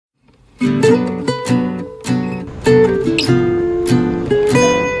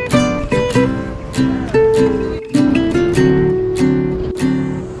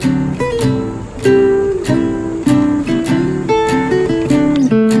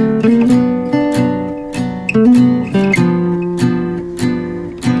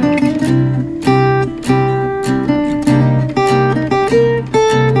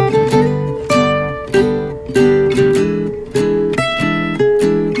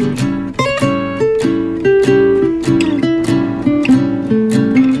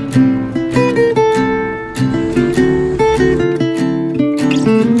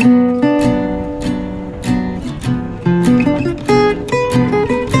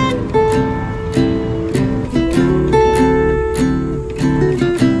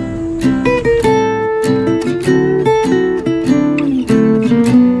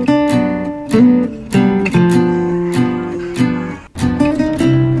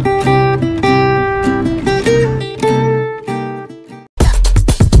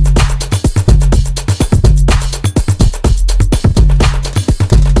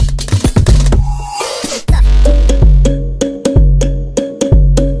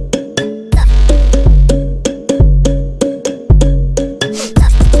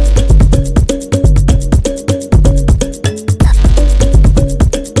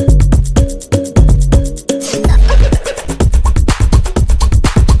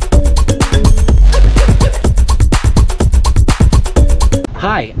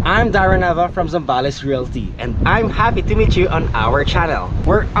Hi, I'm from Zambales Realty, and I'm happy to meet you on our channel,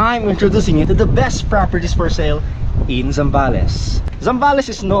 where I'm introducing you to the best properties for sale in Zambales. Zambales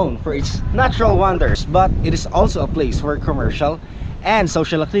is known for its natural wonders, but it is also a place where commercial and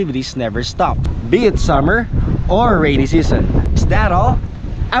social activities never stop, be it summer or rainy season. Is that all?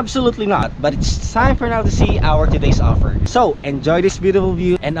 Absolutely not, but it's time for now to see our today's offer. So enjoy this beautiful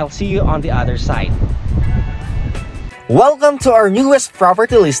view, and I'll see you on the other side. Welcome to our newest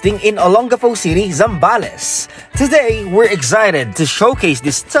property listing in Olongapo City, Zambales. Today, we're excited to showcase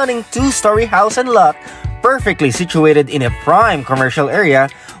this stunning two-story house and lot perfectly situated in a prime commercial area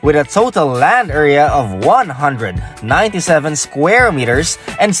with a total land area of 197 square meters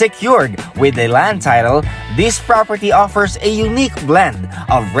and secured with a land title. This property offers a unique blend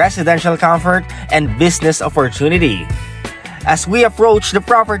of residential comfort and business opportunity. As we approach the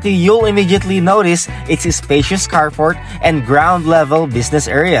property, you'll immediately notice its spacious carport and ground-level business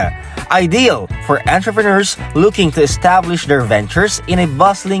area, ideal for entrepreneurs looking to establish their ventures in a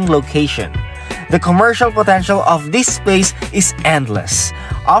bustling location. The commercial potential of this space is endless,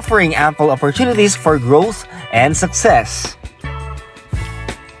 offering ample opportunities for growth and success.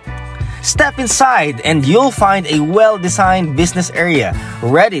 Step inside and you'll find a well-designed business area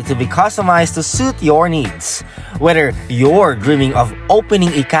ready to be customized to suit your needs. Whether you're dreaming of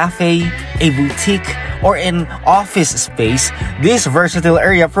opening a cafe, a boutique, or an office space, this versatile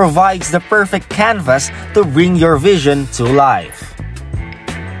area provides the perfect canvas to bring your vision to life.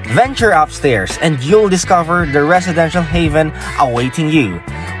 Venture upstairs and you'll discover the residential haven awaiting you.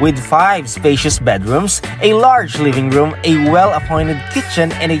 With 5 spacious bedrooms, a large living room, a well-appointed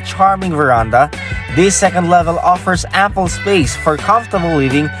kitchen, and a charming veranda, this second level offers ample space for comfortable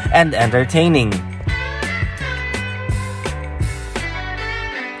living and entertaining.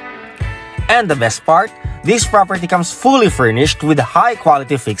 And the best part? This property comes fully furnished with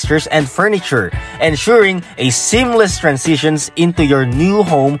high-quality fixtures and furniture, ensuring a seamless transitions into your new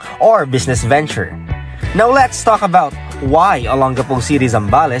home or business venture. Now let's talk about why Olongapo City,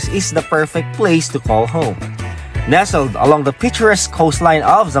 Zambales is the perfect place to call home. Nestled along the picturesque coastline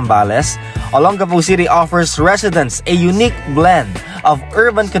of Zambales, Olongapo City offers residents a unique blend of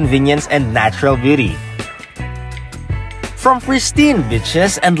urban convenience and natural beauty. From pristine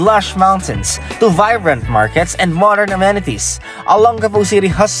beaches and lush mountains to vibrant markets and modern amenities, Olongapo City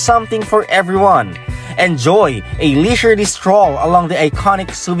has something for everyone. Enjoy a leisurely stroll along the iconic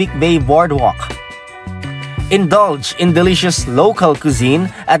Subic Bay Boardwalk. Indulge in delicious local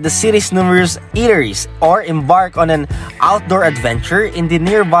cuisine at the city's numerous eateries, or embark on an outdoor adventure in the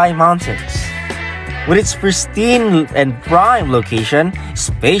nearby mountains. With its pristine and prime location,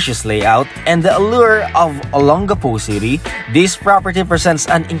 spacious layout, and the allure of Olongapo City, this property presents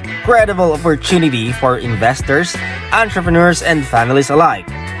an incredible opportunity for investors, entrepreneurs, and families alike.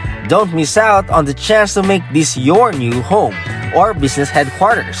 Don't miss out on the chance to make this your new home or business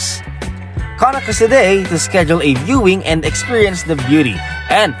headquarters. Contact us today to schedule a viewing and experience the beauty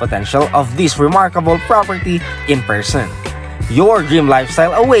and potential of this remarkable property in person. Your dream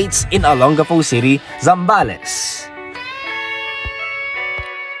lifestyle awaits in Olongapo City, Zambales.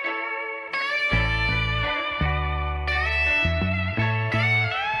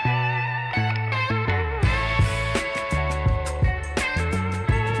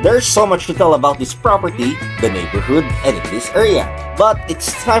 There's so much to tell about this property, the neighborhood, and in this area. But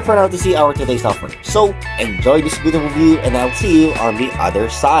it's time for now to see our today's offer. So enjoy this beautiful view and I'll see you on the other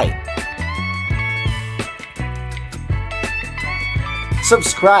side.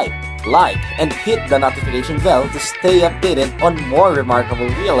 Subscribe, like, and hit the notification bell to stay updated on more remarkable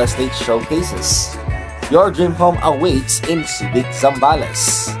real estate showcases. Your dream home awaits in Subic,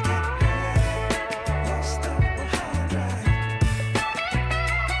 Zambales.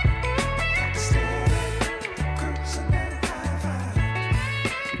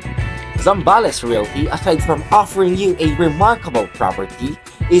 Zambales Realty, aside from offering you a remarkable property,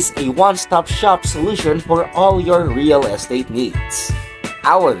 is a one-stop shop solution for all your real estate needs.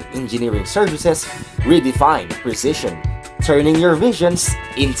 Our engineering services redefine precision, turning your visions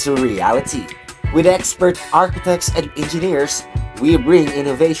into reality. With expert architects and engineers, we bring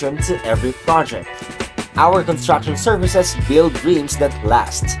innovation to every project. Our construction services build dreams that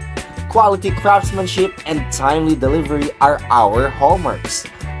last. Quality craftsmanship and timely delivery are our hallmarks.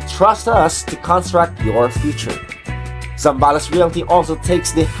 Trust us to construct your future. Zambales Realty also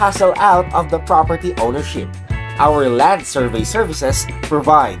takes the hassle out of the property ownership. Our land survey services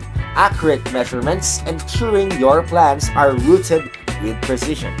provide accurate measurements, ensuring your plans are rooted with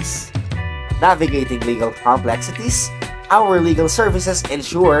precisions. Navigating legal complexities, our legal services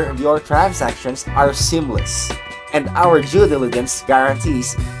ensure your transactions are seamless, and our due diligence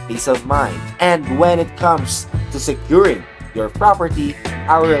guarantees peace of mind. And when it comes to securing your property,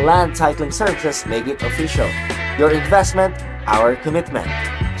 our land titling services make it official. Your investment, our commitment.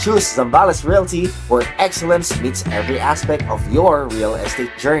 Choose Zambales Realty, where excellence meets every aspect of your real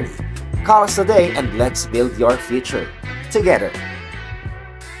estate journey. Call us today and let's build your future together.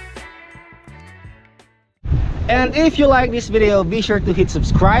 And if you like this video, be sure to hit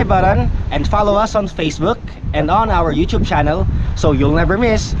subscribe button and follow us on Facebook and on our YouTube channel so you'll never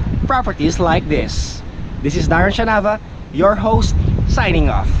miss properties like this. This is Darren Shanava, your host, signing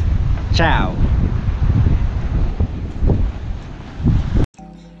off. Ciao.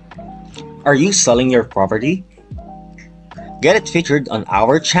 Are you selling your property? Get it featured on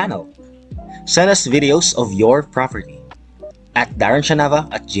our channel. Send us videos of your property at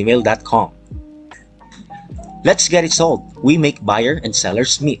darrenshanava@gmail.com. Let's get it sold. We make buyer and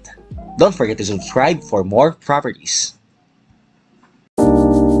sellers meet. Don't forget to subscribe for more properties.